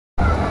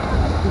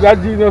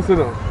That genius, you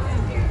know.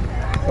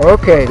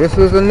 Okay, this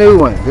is a new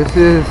one. This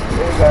is,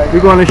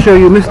 we're going to show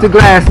you Mr.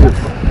 Glasses.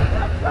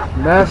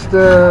 That's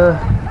the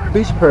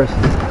beach person.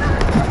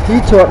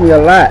 He taught me a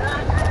lot.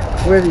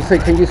 Where is he? Say,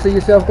 can you see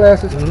yourself,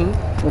 Glasses?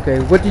 Mm-hmm. Okay,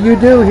 what do you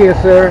do here,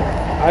 sir?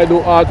 I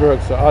do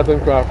artwork, sir. Art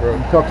and craft work.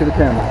 Talk to the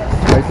camera.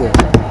 Right there.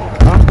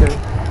 Okay.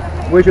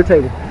 Where's your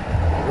table?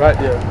 Right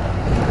there.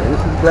 Okay, this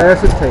is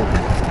Glasses' table.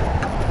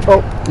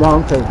 Oh,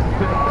 wrong table.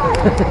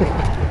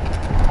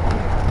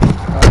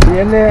 Be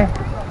in there.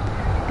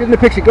 Get in the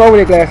picture. Go over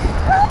there, Glasses.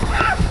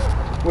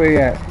 Where you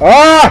at?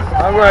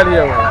 Ah! I'm right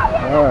here,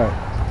 man. All right.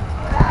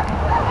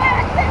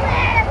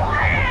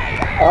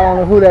 I don't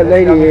know who that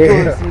lady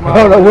is. I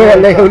don't know who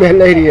that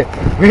lady is.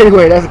 But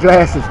anyway, that's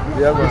Glasses.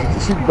 Yeah, man.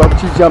 She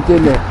jumped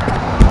in there.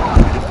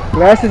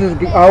 Glasses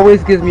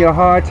always gives me a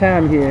hard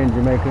time here in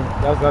Jamaica.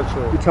 That's not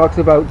true. He talks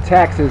about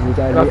taxes.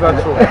 That's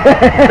not true.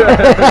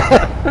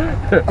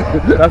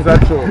 That's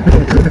not true.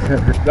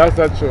 That's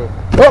not true.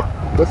 Oh,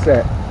 what's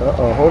that?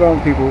 Uh-oh, hold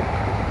on, people.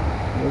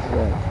 What's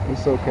that?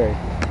 It's okay.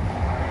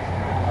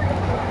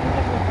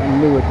 I'm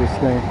new at this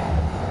thing.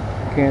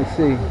 Can't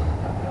see.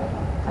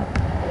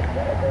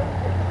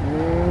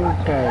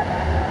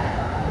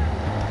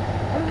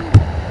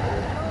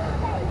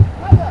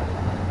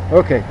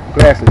 Okay,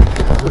 Glasses.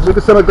 Let's look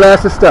at some of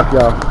Glasses' stuff,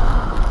 y'all.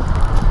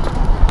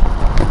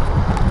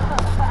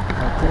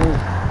 Okay.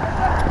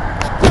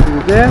 See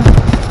it there?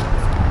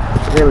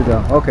 There we go.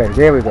 Okay,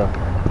 there we go.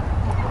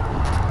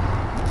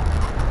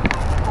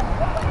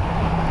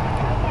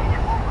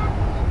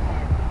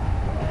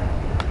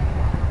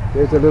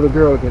 There's a little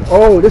girl again.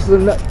 Oh, this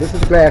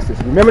is Glasses.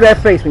 Remember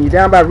that face when you're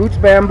down by Roots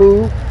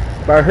Bamboo,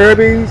 by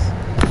Herbie's?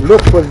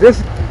 Look for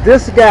this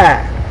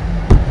guy.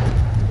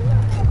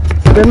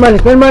 Spend money,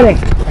 spend money.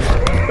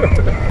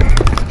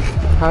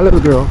 Hi, little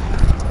girl.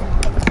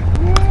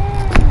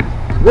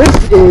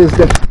 This is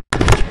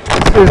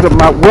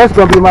what's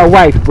gonna be my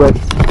wife, but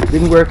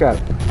didn't work out.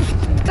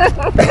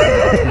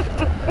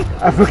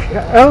 I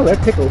forgot. Oh,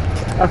 that tickled.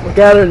 I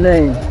forgot her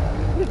name.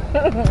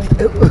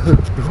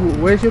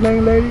 Where's your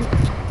name, lady?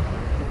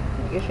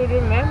 You should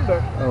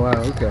remember. Oh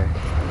wow, okay.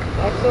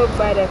 That's so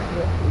bad of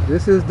you.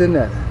 This is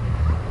Danette.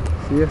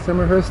 See some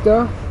of her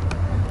stuff?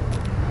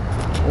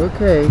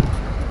 Okay.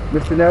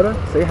 Mr. Netta,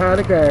 say hi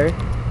to Gary.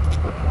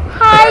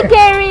 Hi,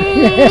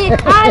 Gary!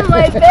 Hi,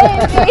 my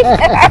baby!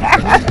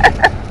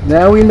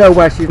 Now we know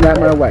why she's not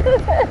my wife.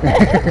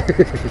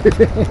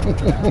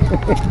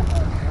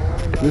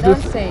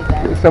 Don't say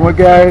that. Some of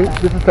Gary,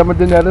 this is some of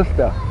Danetta's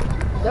stuff.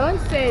 Don't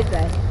say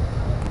that.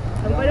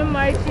 I'm going to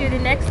marry you the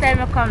next time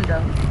I come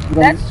down.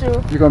 That's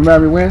true. You're going to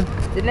marry me when?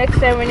 The next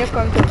time when you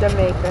come to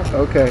Jamaica.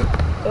 Okay.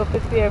 So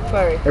prepare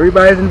for it.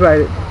 Everybody's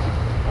invited.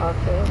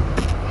 Okay.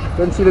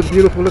 Doesn't she look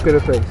beautiful? Look at her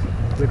face.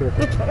 Look at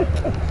her face.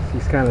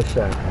 She's kind of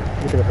shy.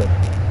 Look at her face.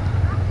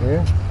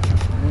 Yeah?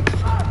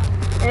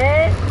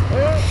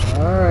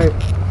 Alright.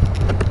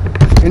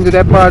 Into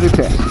that body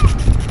test.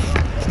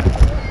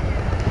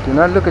 Do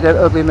not look at that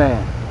ugly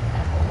man.